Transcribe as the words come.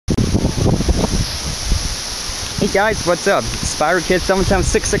Hey guys, what's up?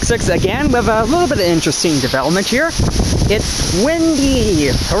 SpiderKid77666 again with a little bit of interesting development here. It's windy!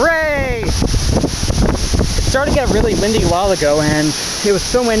 Hooray! It started to get really windy a while ago, and it was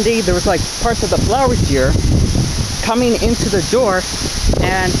so windy there was like parts of the flowers here coming into the door,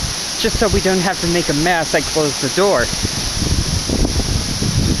 and just so we don't have to make a mess, I closed the door.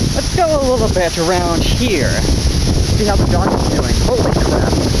 Let's go a little bit around here. See how the dog is doing. Holy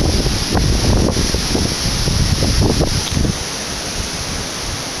crap.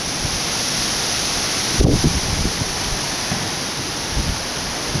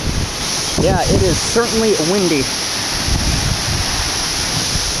 Yeah, it is certainly windy.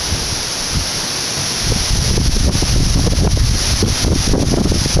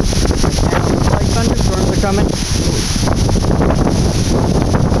 And looks like thunderstorms are coming.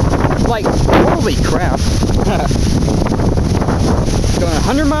 Like, holy crap. It's going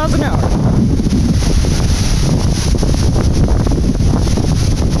 100 miles an hour.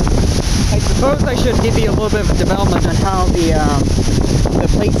 I suppose I should give you a little bit of a development on how the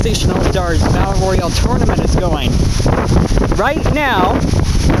PlayStation All-Stars Battle Royale tournament is going. Right now,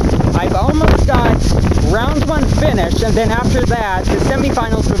 I've almost got round 1 finished, and then after that, the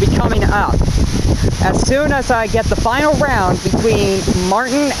semifinals will be coming up. As soon as I get the final round between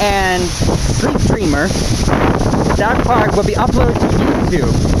Martin and Sleep Dreamer, that part will be uploaded to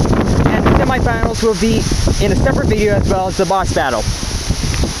YouTube. And the semifinals will be in a separate video as well as the boss battle.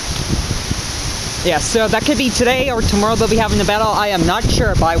 Yeah, so that could be today or tomorrow they'll be having the battle. I am not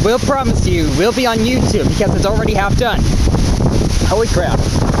sure, but I will promise you, we'll be on YouTube because it's already half done. Holy crap.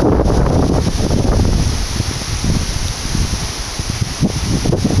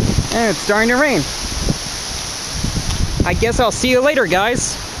 And it's starting to rain. I guess I'll see you later,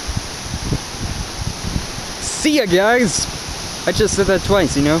 guys. See ya, guys. I just said that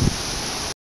twice, you know?